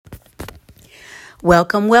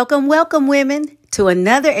Welcome, welcome, welcome, women, to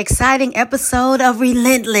another exciting episode of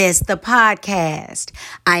Relentless, the podcast.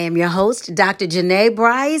 I am your host, Dr. Janae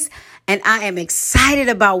Bryce, and I am excited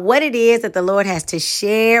about what it is that the Lord has to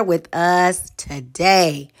share with us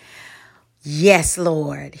today. Yes,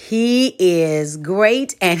 Lord, He is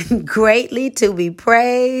great and greatly to be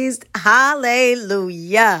praised.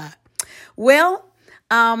 Hallelujah. Well,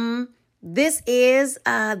 this is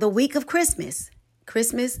the week of Christmas.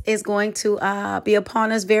 Christmas is going to be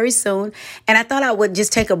upon us very soon. And I thought I would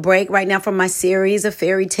just take a break right now from my series of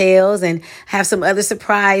fairy tales and have some other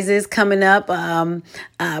surprises coming up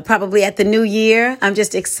probably at the new year. I'm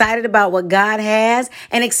just excited about what God has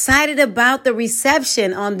and excited about the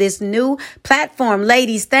reception on this new platform.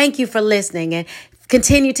 Ladies, thank you for listening and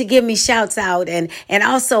continue to give me shouts out and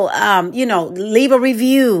also, leave a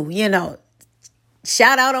review,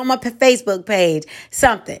 shout out on my Facebook page,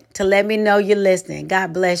 something to let me know you're listening.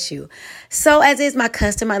 God bless you. So as is my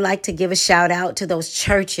custom, I'd like to give a shout out to those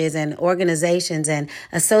churches and organizations and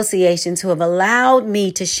associations who have allowed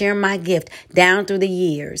me to share my gift down through the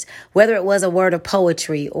years, whether it was a word of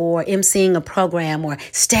poetry or emceeing a program or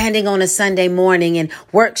standing on a Sunday morning in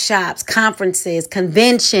workshops, conferences,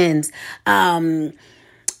 conventions, annual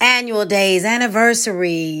days,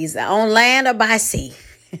 anniversaries, on land or by sea.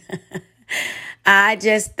 I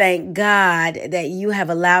just thank God that you have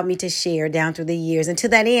allowed me to share down through the years. And to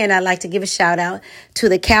that end, I'd like to give a shout out to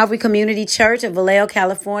the Calvary Community Church of Vallejo,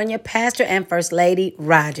 California, Pastor and First Lady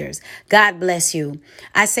Rogers. God bless you.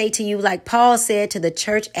 I say to you, like Paul said to the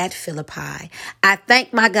church at Philippi, I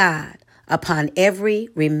thank my God upon every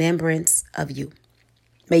remembrance of you.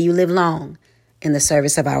 May you live long in the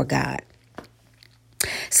service of our God.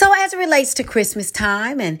 So as it relates to Christmas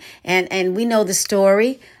time and we know the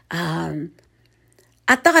story,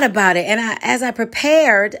 I thought about it, and as I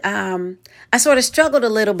prepared, I sort of struggled a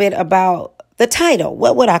little bit about the title.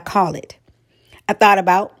 What would I call it? I thought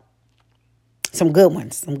about some good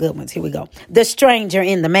ones. Here we go. The Stranger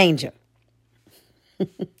in the Manger.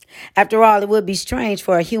 After all, it would be strange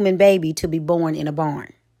for a human baby to be born in a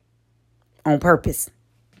barn on purpose.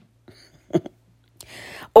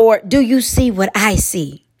 Or do you see what I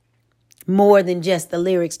see? More than just the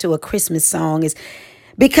lyrics to a Christmas song is.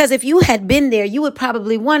 Because if you had been there, you would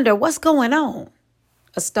probably wonder what's going on.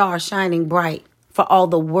 A star shining bright for all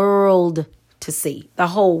the world to see, the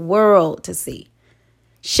whole world to see.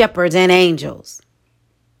 Shepherds and angels,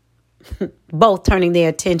 both turning their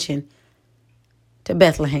attention to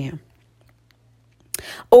Bethlehem.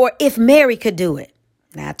 Or if Mary could do it.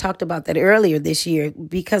 Now, I talked about that earlier this year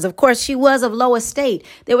because, of course, she was of low estate.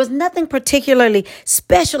 There was nothing particularly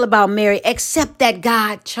special about Mary except that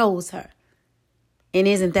God chose her. And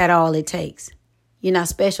isn't that all it takes? You're not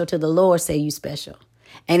special till the Lord say you special.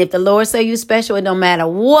 And if the Lord say you special, it don't matter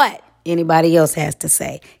what anybody else has to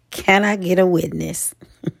say. Can I get a witness?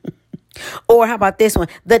 Or how about this one?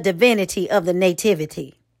 The divinity of the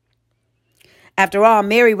nativity. After all,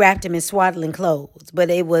 Mary wrapped him in swaddling clothes, but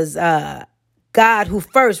it was God who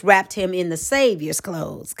first wrapped him in the Savior's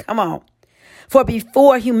clothes. Come on. For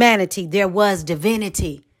before humanity, there was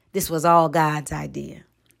divinity. This was all God's idea.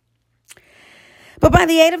 But by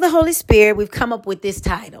the aid of the Holy Spirit, we've come up with this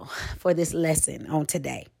title for this lesson on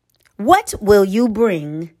today. What will you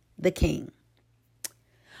bring the King?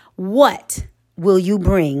 What will you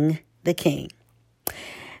bring the King?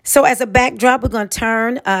 So as a backdrop, we're going to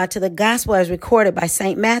turn to the gospel as recorded by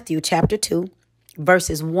St. Matthew, chapter 2,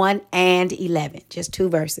 verses 1 and 11. Just two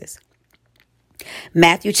verses.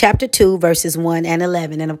 Matthew chapter 2, verses 1 and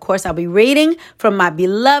 11. And of course, I'll be reading from my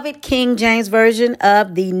beloved King James Version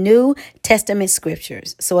of the New Testament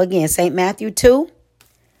scriptures. So again, St. Matthew 2,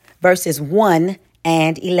 verses 1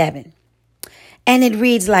 and 11. And it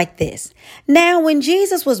reads like this. Now, when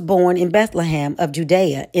Jesus was born in Bethlehem of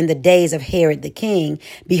Judea in the days of Herod the king,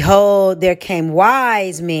 behold, there came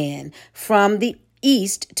wise men from the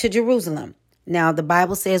east to Jerusalem. Now, the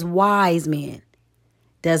Bible says wise men.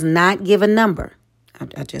 Does not give a number.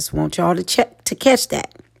 I just want y'all to catch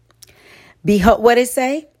that. Behold, what it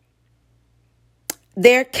say?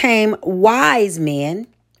 There came wise men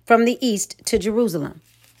from the east to Jerusalem.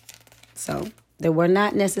 So there were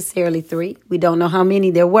not necessarily three. We don't know how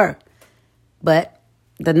many there were. But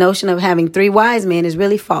the notion of having three wise men is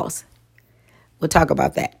really false. We'll talk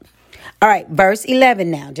about that. All right, verse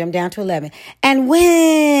 11 now. Jump down to 11. And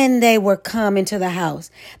when they were come into the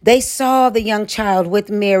house, they saw the young child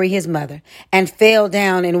with Mary, his mother, and fell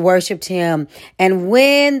down and worshipped him. And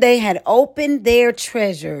when they had opened their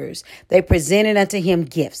treasures, they presented unto him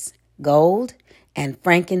gifts, gold and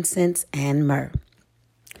frankincense and myrrh.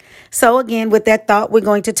 So again, with that thought, we're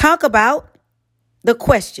going to talk about the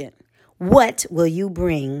question, What will you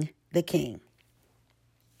bring the king?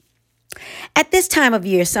 At this time of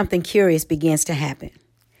year, something curious begins to happen.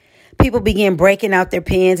 People begin breaking out their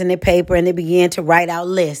pens and their paper and they begin to write out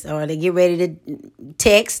lists, or they get ready to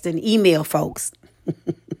text and email folks.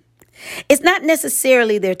 It's not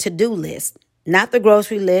necessarily their to-do list, not the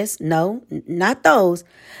grocery list. No, not those.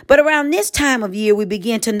 But around this time of year, we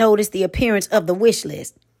begin to notice the appearance of the wish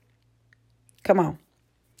list. Come on.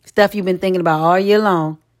 Stuff you've been thinking about all year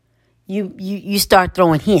long. You start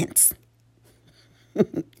throwing hints.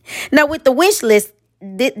 Now, with the wish list,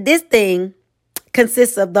 this thing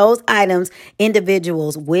consists of those items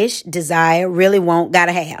individuals wish, desire, really want,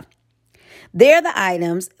 gotta have. They're the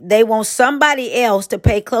items they want somebody else to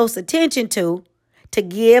pay close attention to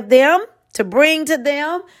give them, to bring to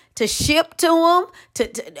them, to ship to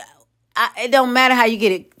them. It don't matter how you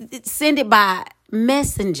get it. Send it by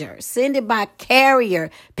messenger, send it by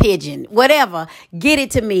carrier pigeon, whatever. Get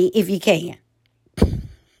it to me if you can.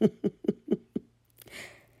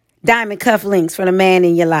 Diamond cufflinks for the man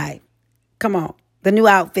in your life. Come on. The new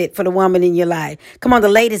outfit for the woman in your life. Come on, the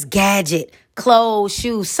latest gadget, clothes,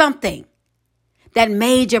 shoes, something. That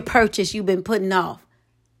major purchase you've been putting off.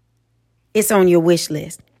 It's on your wish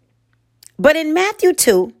list. But in Matthew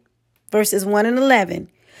 2, verses 1 and 11,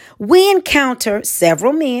 we encounter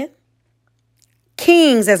several men,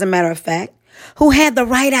 kings, as a matter of fact, who had the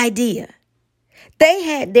right idea. They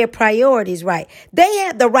had their priorities right. They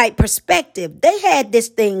had the right perspective. They had this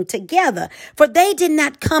thing together, for they did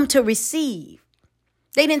not come to receive.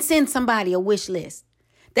 They didn't send somebody a wish list.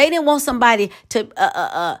 They didn't want somebody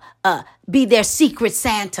to be their secret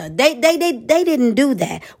Santa. They didn't do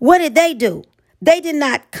that. What did they do? They did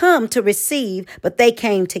not come to receive, but they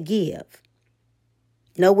came to give.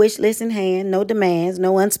 No wish list in hand, no demands,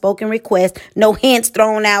 no unspoken requests, no hints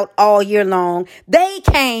thrown out all year long. They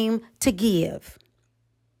came to give.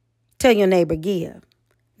 Tell your neighbor, give.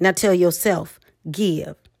 Now tell yourself,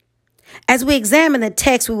 give. As we examine the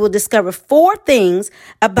text, we will discover 4 things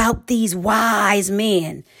about these wise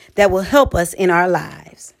men that will help us in our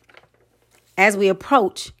lives as we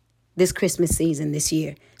approach this Christmas season this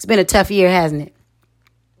year. It's been a tough year, hasn't it?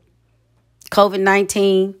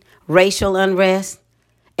 COVID-19, racial unrest,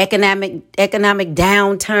 economic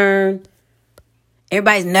downturn,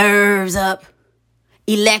 everybody's nerves up,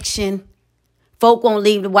 election. Folk won't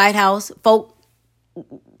leave the White House. Folk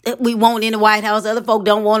we want in the White House. Other folk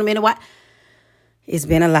don't want them in the White House. It's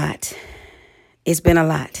been a lot. It's been a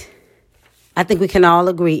lot. I think we can all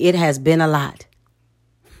agree it has been a lot.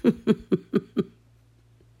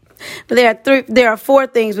 But there are 4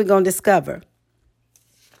 things we're going to discover.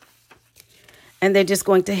 And they're just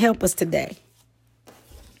going to help us today.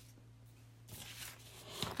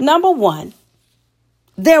 Number 1,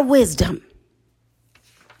 their wisdom.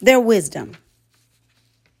 Their wisdom.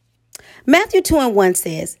 Matthew 2 and 1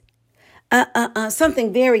 says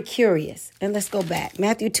something very curious. And let's go back.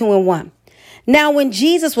 Matthew 2 and 1. Now, when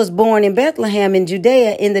Jesus was born in Bethlehem in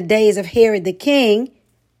Judea in the days of Herod the king,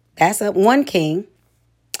 that's one king,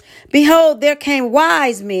 behold, there came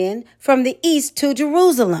wise men from the east to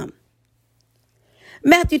Jerusalem.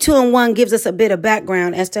 Matthew 2 and 1 gives us a bit of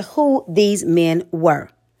background as to who these men were.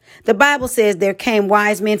 The Bible says there came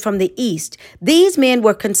wise men from the east. These men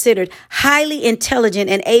were considered highly intelligent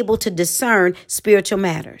and able to discern spiritual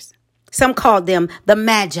matters. Some called them the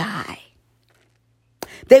Magi.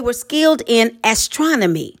 They were skilled in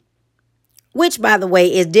astronomy, which, by the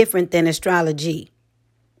way, is different than astrology.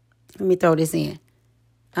 Let me throw this in.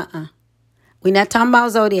 We're not talking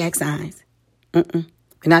about zodiac signs. We're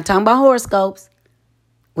not talking about horoscopes.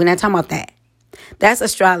 We're not talking about that. That's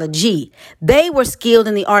astrology. They were skilled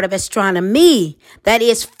in the art of astronomy, that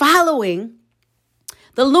is, following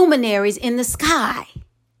the luminaries in the sky.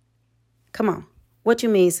 Come on. What you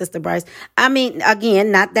mean, Sister Bryce? I mean,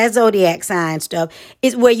 again, not that zodiac sign stuff.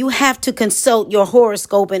 It's where you have to consult your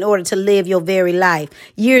horoscope in order to live your very life.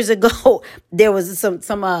 Years ago, there was some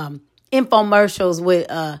infomercials with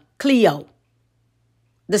Cleo,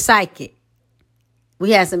 the psychic.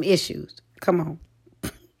 We had some issues. Come on.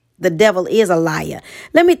 The devil is a liar.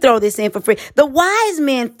 Let me throw this in for free. The wise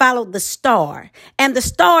men followed the star, and the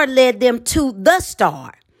star led them to the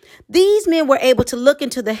star. These men were able to look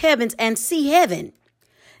into the heavens and see heaven.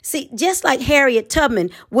 See, just like Harriet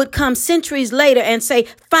Tubman would come centuries later and say,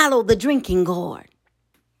 follow the drinking gourd.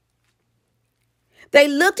 They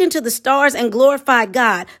looked into the stars and glorified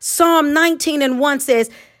God. Psalm 19 and 1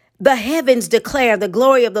 says, the heavens declare the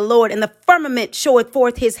glory of the Lord, and the firmament showeth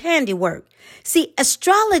forth his handiwork. See,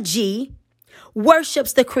 astrology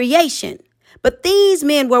worships the creation, but these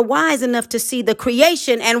men were wise enough to see the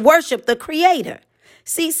creation and worship the creator.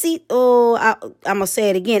 I'm going to say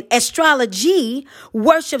it again. Astrology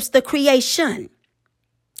worships the creation.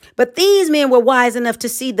 But these men were wise enough to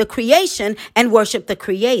see the creation and worship the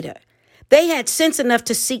creator. They had sense enough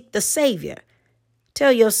to seek the Savior.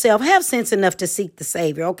 Tell yourself, have sense enough to seek the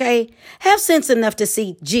Savior, okay? Have sense enough to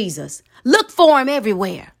seek Jesus. Look for him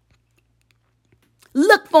everywhere.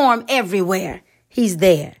 Look for him everywhere. He's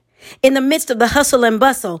there. In the midst of the hustle and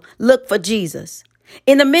bustle, look for Jesus.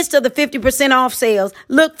 In the midst of the 50% off sales,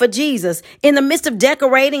 look for Jesus. In the midst of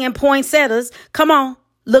decorating and poinsettias, come on,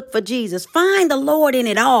 look for Jesus. Find the Lord in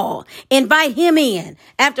it all. Invite him in.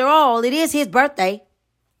 After all, it is his birthday.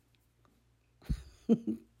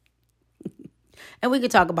 And we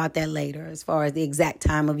could talk about that later as far as the exact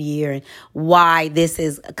time of year and why this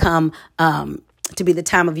has come to be the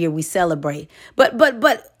time of year we celebrate.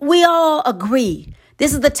 But we all agree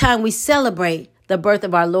this is the time we celebrate the birth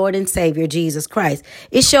of our Lord and Savior, Jesus Christ.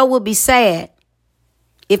 It sure would be sad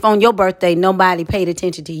if on your birthday nobody paid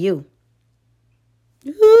attention to you.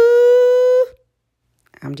 Ooh,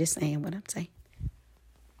 I'm just saying what I'm saying.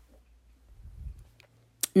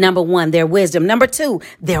 Number one, their wisdom. Number two,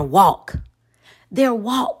 their walk. Their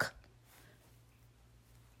walk.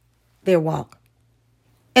 Their walk.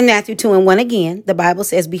 In Matthew 2:1 again, the Bible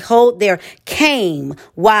says, behold, there came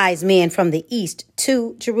wise men from the east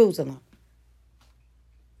to Jerusalem.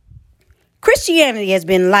 Christianity has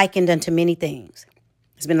been likened unto many things.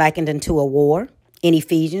 It's been likened unto a war. In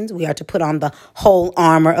Ephesians, we are to put on the whole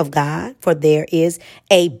armor of God, for there is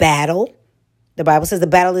a battle. The Bible says the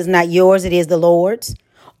battle is not yours, it is the Lord's.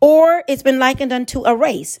 Or it's been likened unto a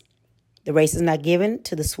race. The race is not given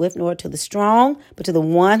to the swift nor to the strong, but to the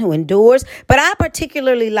one who endures. But I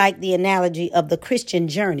particularly like the analogy of the Christian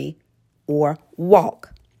journey or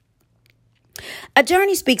walk. A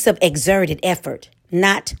journey speaks of exerted effort,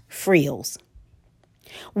 not frills.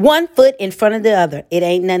 One foot in front of the other. It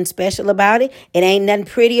ain't nothing special about it. It ain't nothing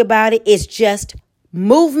pretty about it. It's just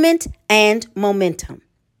movement and momentum.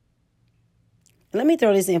 Let me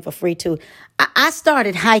throw this in for free too. I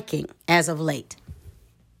started hiking as of late.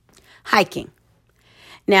 Hiking.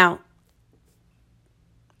 Now,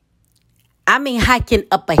 I mean hiking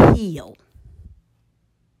up a hill.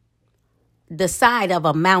 The side of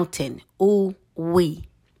a mountain. Ooh wee.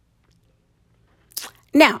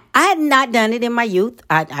 Now, I had not done it in my youth.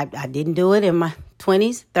 I didn't do it in my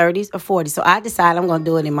 20s, 30s, or 40s. So I decided I'm going to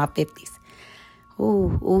do it in my 50s.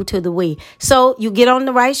 Ooh, to the wee. So you get on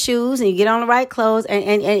the right shoes and you get on the right clothes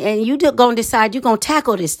and you going to decide you're going to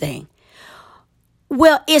tackle this thing.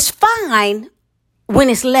 Well, it's fine when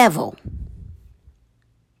it's level.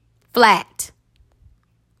 Flat.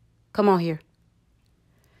 Come on here.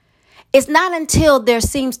 It's not until there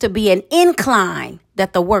seems to be an incline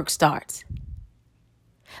that the work starts.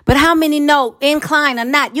 But how many know, incline or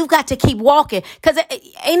not, you've got to keep walking because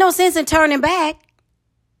ain't no sense in turning back.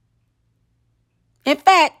 In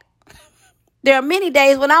fact, there are many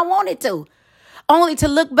days when I wanted to, only to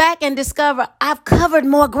look back and discover I've covered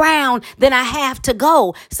more ground than I have to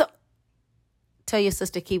go. So tell your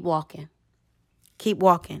sister, keep walking. Keep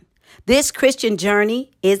walking. This Christian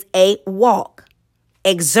journey is a walk.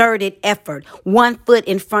 Exerted effort, one foot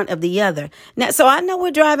in front of the other. Now, so I know we're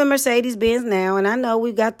driving Mercedes-Benz now, and I know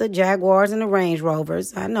we've got the Jaguars and the Range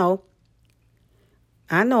Rovers. I know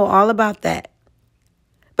all about that.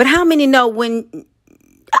 But how many know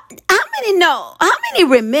how many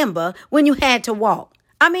remember when you had to walk?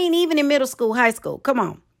 I mean, even in middle school, high school, come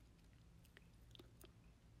on.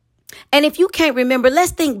 And if you can't remember,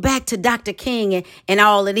 let's think back to Dr. King and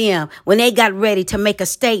all of them when they got ready to make a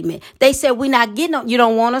statement. They said, we're not getting on. You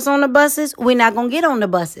don't want us on the buses? We're not going to get on the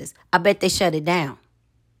buses. I bet they shut it down.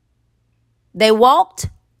 They walked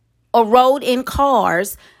or rode in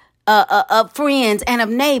cars of friends and of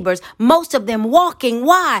neighbors, most of them walking.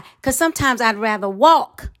 Why? Because sometimes I'd rather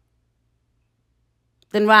walk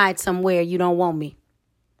than ride somewhere you don't want me.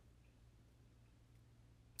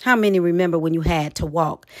 How many remember when you had to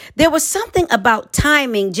walk? There was something about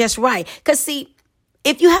timing just right. Because, see,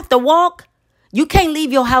 if you have to walk, you can't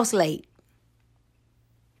leave your house late.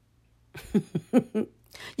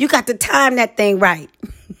 You got to time that thing right.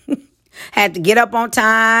 Had to get up on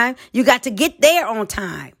time. You got to get there on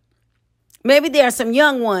time. Maybe there are some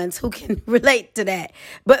young ones who can relate to that.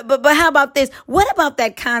 But how about this? What about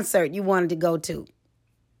that concert you wanted to go to?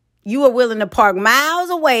 You were willing to park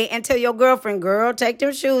miles away and tell your girlfriend, girl, take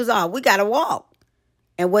them shoes off. We got to walk.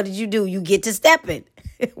 And what did you do? You get to stepping.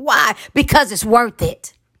 Why? Because it's worth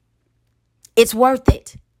it. It's worth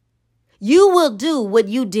it. You will do what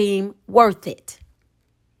you deem worth it.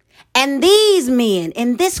 And these men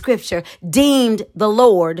in this scripture deemed the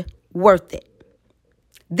Lord worth it.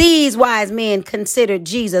 These wise men considered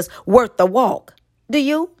Jesus worth the walk. Do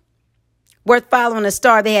you? Worth following a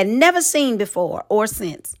star they had never seen before or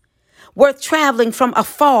since. Worth traveling from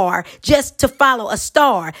afar just to follow a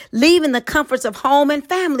star, leaving the comforts of home and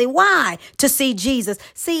family. Why? To see Jesus.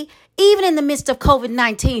 See, even in the midst of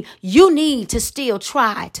COVID-19, you need to still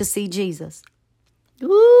try to see Jesus.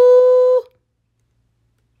 Ooh.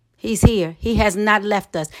 He's here. He has not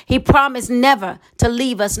left us. He promised never to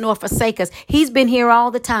leave us nor forsake us. He's been here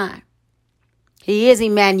all the time. He is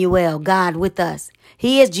Emmanuel, God with us.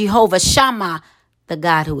 He is Jehovah Shammah, the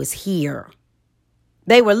God who is here.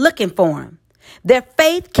 They were looking for him. Their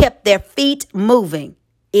faith kept their feet moving.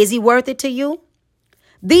 Is he worth it to you?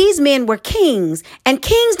 These men were kings, and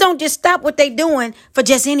kings don't just stop what they're doing for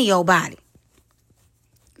just any old body.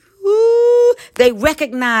 Ooh, they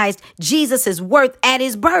recognized Jesus' worth at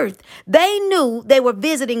his birth. They knew they were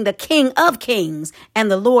visiting the King of Kings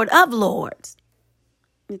and the Lord of Lords.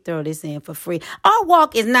 Let me throw this in for free. Our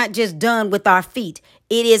walk is not just done with our feet.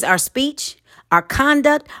 It is our speech, our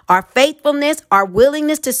conduct, our faithfulness, our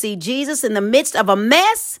willingness to see Jesus in the midst of a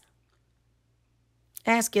mess.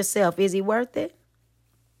 Ask yourself, is he worth it?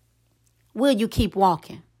 Will you keep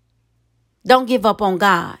walking? Don't give up on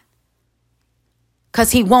God,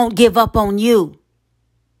 because he won't give up on you.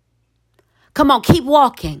 Come on, keep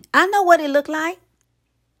walking. I know what it looked like.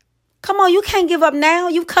 Come on, you can't give up now.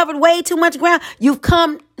 You've covered way too much ground. You've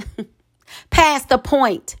come past the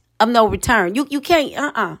point of no return. You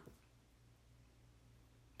can't,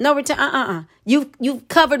 No return, You've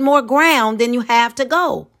covered more ground than you have to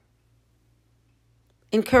go.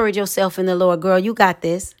 Encourage yourself in the Lord, girl. You got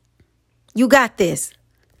this. You got this.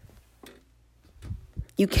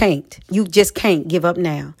 You can't. You just can't give up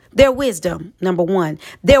now. Their wisdom, number one.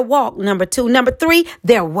 Their walk, number two. Number three,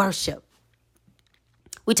 their worship.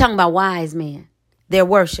 We're talking about wise men. Their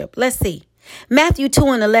worship. Let's see. Matthew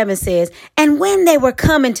 2:11 says, and when they were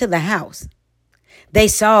coming to the house, they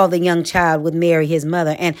saw the young child with Mary, his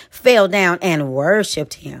mother, and fell down and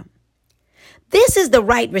worshiped him. This is the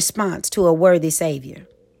right response to a worthy Savior.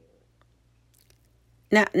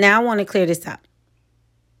 Now I want to clear this up.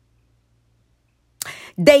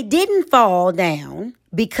 They didn't fall down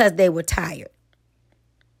because they were tired,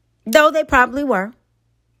 though they probably were.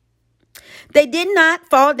 They did not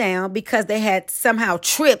fall down because they had somehow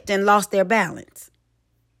tripped and lost their balance.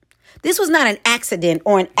 This was not an accident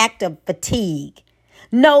or an act of fatigue.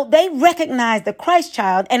 No, they recognized the Christ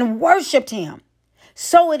child and worshiped him.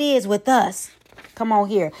 So it is with us. Come on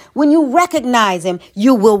here. When you recognize him,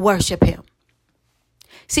 you will worship him.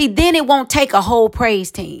 See, then it won't take a whole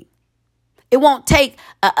praise team. It won't take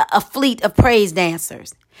a fleet of praise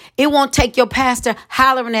dancers. It won't take your pastor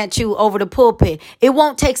hollering at you over the pulpit. It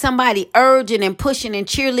won't take somebody urging and pushing and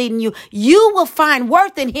cheerleading you. You will find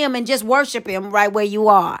worth in him and just worship him right where you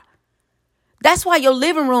are. That's why your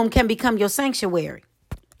living room can become your sanctuary.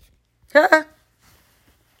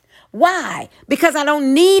 Why? Because I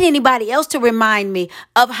don't need anybody else to remind me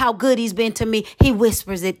of how good he's been to me. He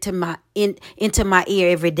whispers it to into my ear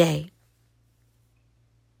every day.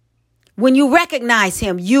 When you recognize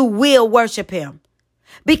him, you will worship him.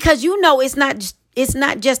 Because you know it's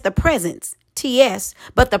not just the presence, TS,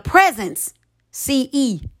 but the presence,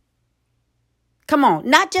 CE. Come on,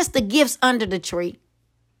 not just the gifts under the tree.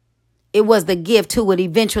 It was the gift who would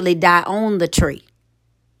eventually die on the tree.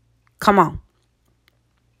 Come on.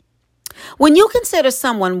 When you consider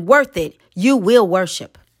someone worth it, you will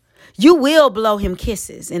worship. You will blow him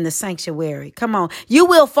kisses in the sanctuary. Come on. You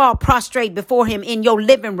will fall prostrate before him in your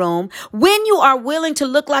living room. When you are willing to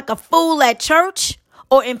look like a fool at church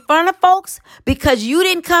or in front of folks because you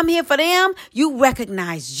didn't come here for them, you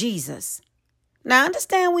recognize Jesus. Now, I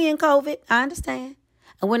understand we in COVID. I understand.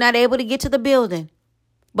 And we're not able to get to the building.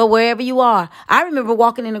 But wherever you are, I remember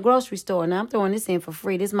walking in a grocery store. Now, I'm throwing this in for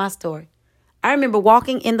free. This is my story. I remember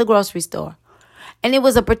walking in the grocery store, and it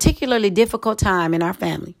was a particularly difficult time in our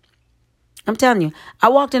family. I'm telling you, I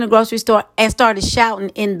walked in the grocery store and started shouting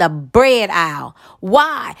in the bread aisle.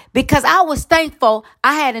 Why? Because I was thankful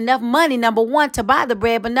I had enough money, number one, to buy the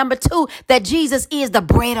bread, but number two, that Jesus is the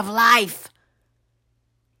bread of life.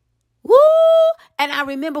 Woo! And I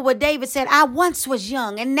remember what David said, I once was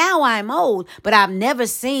young and now I'm old, but I've never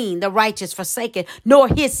seen the righteous forsaken, nor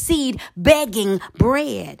his seed begging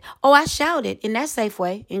bread. Oh, I shouted in that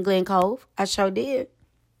Safeway in Glen Cove. I sure did.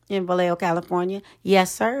 In Vallejo, California.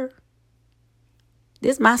 Yes, sir.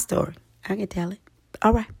 This is my story. I can tell it.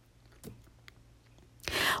 All right.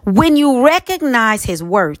 When you recognize his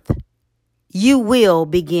worth, you will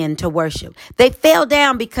begin to worship. They fell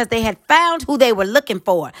down because they had found who they were looking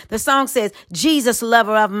for. The song says, Jesus,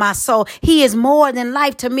 lover of my soul, he is more than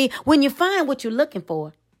life to me. When you find what you're looking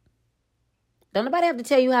for, Don't nobody have to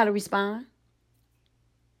tell you how to respond.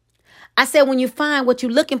 I said, when you find what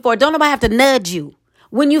you're looking for, don't nobody have to nudge you.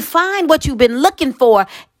 When you find what you've been looking for,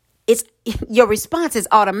 it's your response is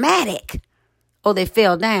automatic. Oh, they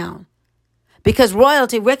fell down. Because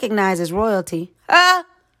royalty recognizes royalty.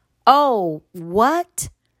 Oh, what?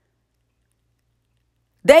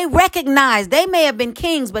 They recognize they may have been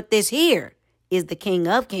kings, but this here is the King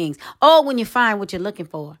of Kings. Oh, when you find what you're looking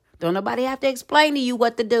for, don't nobody have to explain to you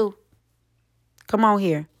what to do. Come on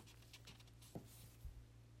here.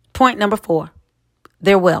 Point number 4,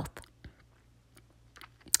 their wealth.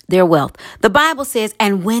 Their wealth. The Bible says,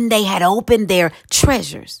 and when they had opened their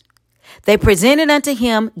treasures, they presented unto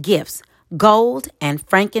him gifts, gold and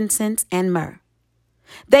frankincense and myrrh.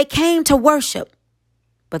 They came to worship,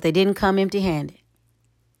 but they didn't come empty-handed.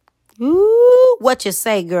 Ooh, what you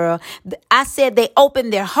say, girl? I said they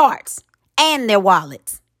opened their hearts and their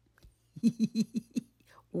wallets.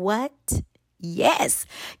 What? Yes.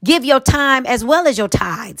 Give your time as well as your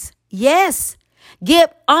tithes. Yes. Give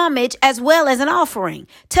homage as well as an offering.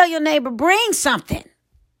 Tell your neighbor, bring something.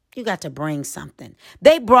 You got to bring something.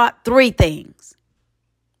 They brought 3 things.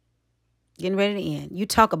 Getting ready to end. You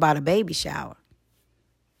talk about a baby shower.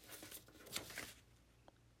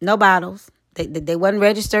 No bottles. They wasn't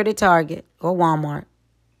registered at Target or Walmart.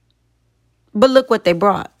 But look what they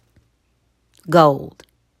brought. Gold.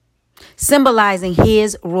 Symbolizing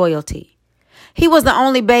his royalty. He was the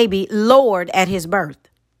only baby Lord at his birth.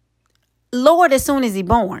 Lord as soon as he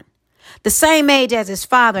born. The same age as his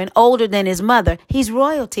father and older than his mother. He's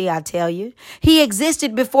royalty, I tell you. He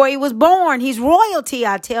existed before he was born. He's royalty,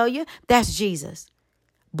 I tell you. That's Jesus.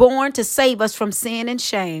 Born to save us from sin and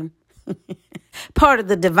shame. Part of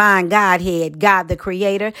the divine Godhead, God the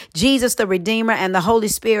Creator, Jesus the Redeemer, and the Holy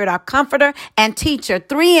Spirit, our Comforter and Teacher.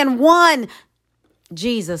 3 in 1.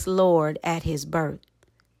 Jesus, Lord, at his birth.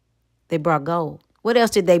 They brought gold. What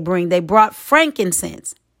else did they bring? They brought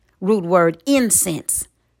frankincense. Root word, incense.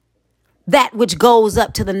 That which goes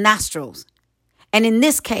up to the nostrils. And in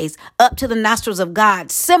this case, up to the nostrils of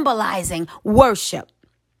God, symbolizing worship.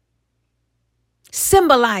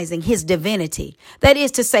 Symbolizing his divinity. That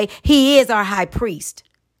is to say, he is our high priest.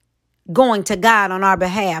 Going to God on our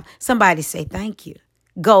behalf. Somebody say thank you.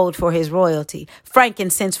 Gold for his royalty.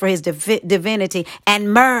 Frankincense for his divinity.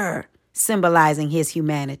 And myrrh symbolizing his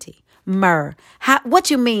humanity. Myrrh.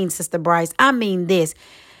 What you mean, Sister Bryce? I mean this.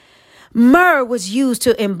 Myrrh was used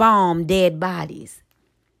to embalm dead bodies.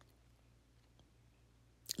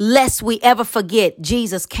 Lest we ever forget,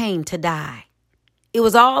 Jesus came to die. It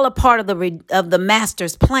was all a part of the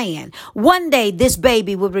master's plan. One day, this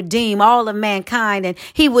baby would redeem all of mankind, and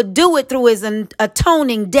he would do it through his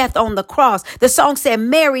atoning death on the cross. The song said,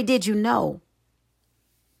 Mary, did you know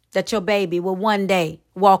that your baby will one day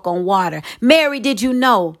walk on water? Mary, did you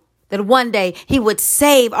know that one day he would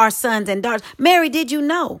save our sons and daughters? Mary, did you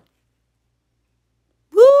know?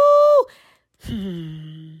 Woo!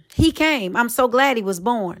 He came. I'm so glad he was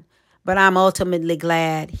born, but I'm ultimately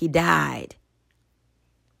glad he died.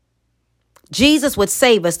 Jesus would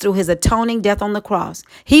save us through his atoning death on the cross.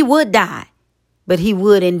 He would die, but he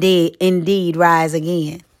would indeed rise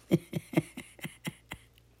again.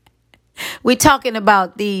 We're talking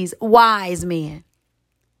about these wise men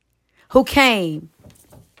who came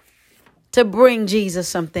to bring Jesus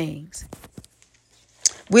some things.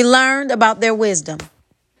 We learned about their wisdom,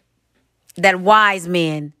 that wise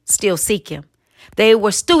men still seek him. They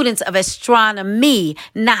were students of astronomy,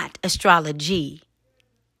 not astrology.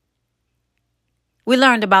 We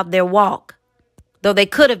learned about their walk. Though they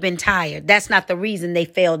could have been tired, that's not the reason they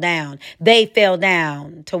fell down. They fell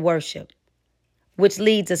down to worship, which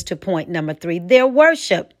leads us to point number 3, their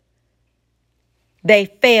worship. They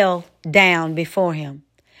fell down before him.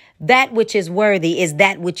 That which is worthy is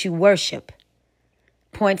that which you worship.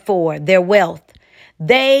 Point 4, their wealth.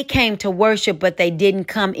 They came to worship, but they didn't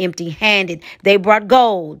come empty-handed. They brought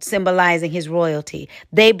gold, symbolizing his royalty.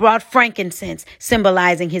 They brought frankincense,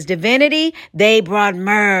 symbolizing his divinity. They brought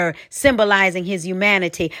myrrh, symbolizing his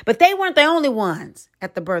humanity. But they weren't the only ones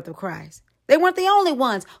at the birth of Christ. They weren't the only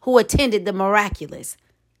ones who attended the miraculous.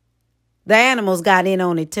 The animals got in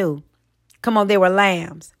on it too. Come on, they were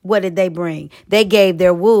lambs. What did they bring? They gave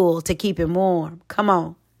their wool to keep him warm. Come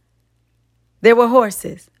on. There were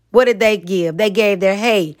horses. What did they give? They gave their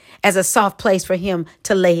hay as a soft place for him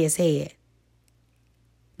to lay his head.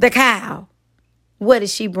 The cow, what did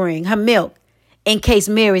she bring? Her milk, in case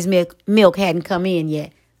Mary's milk hadn't come in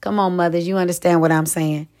yet. Come on, mothers, you understand what I'm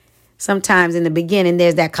saying? Sometimes in the beginning,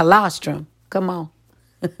 there's that colostrum. Come on.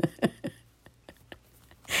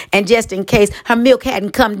 And just in case her milk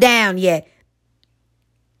hadn't come down yet,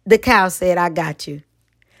 the cow said, I got you.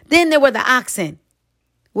 Then there were the oxen.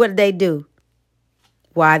 What did they do?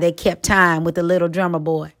 Why, they kept time with the little drummer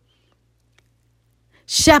boy.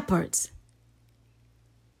 Shepherds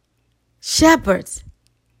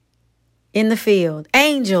in the field,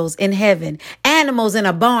 angels in heaven, animals in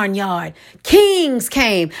a barnyard, kings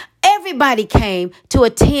came. Everybody came to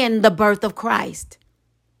attend the birth of Christ.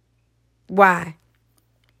 Why?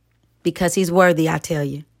 Because he's worthy, I tell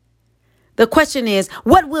you. The question is,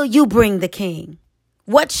 what will you bring the king?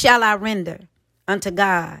 What shall I render unto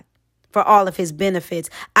God for all of his benefits?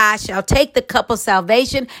 I shall take the cup of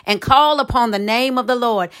salvation and call upon the name of the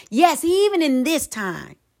Lord. Yes, even in this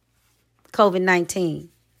time, COVID-19,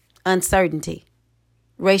 uncertainty,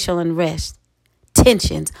 racial unrest,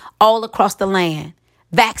 tensions all across the land,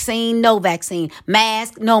 vaccine, no vaccine,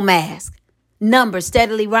 mask, no mask, numbers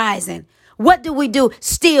steadily rising. What do?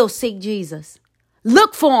 Still seek Jesus.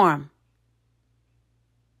 Look for him.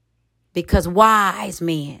 Because wise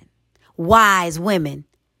men, wise women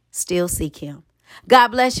still seek him. God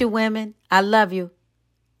bless you, women. I love you.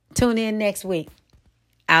 Tune in next week.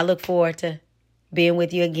 I look forward to being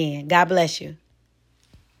with you again. God bless you.